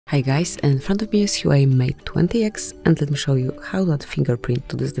Hi guys, in front of me is Huawei Mate 20X and let me show you how to add fingerprint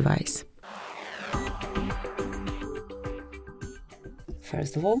to this device.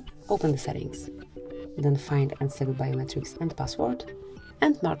 First of all, open the settings, then find and select biometrics and password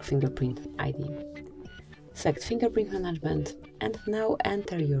and mark fingerprint ID. Select fingerprint management and now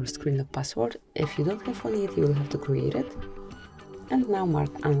enter your screen lock password. If you don't have one yet, you will have to create it. And now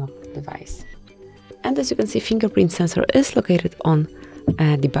mark unlock device. And as you can see, fingerprint sensor is located on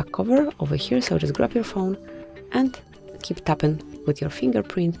the back cover over here, so just grab your phone and keep tapping with your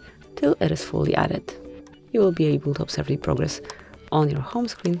fingerprint till it is fully added. You will be able to observe the progress on your home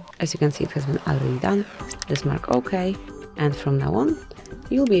screen. As you can see, it has been already done. Just mark OK, and from now on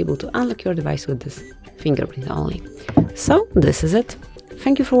you'll be able to unlock your device with this fingerprint only. So this is it.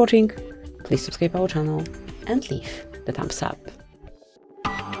 Thank you for watching. Please subscribe our channel and leave the thumbs up.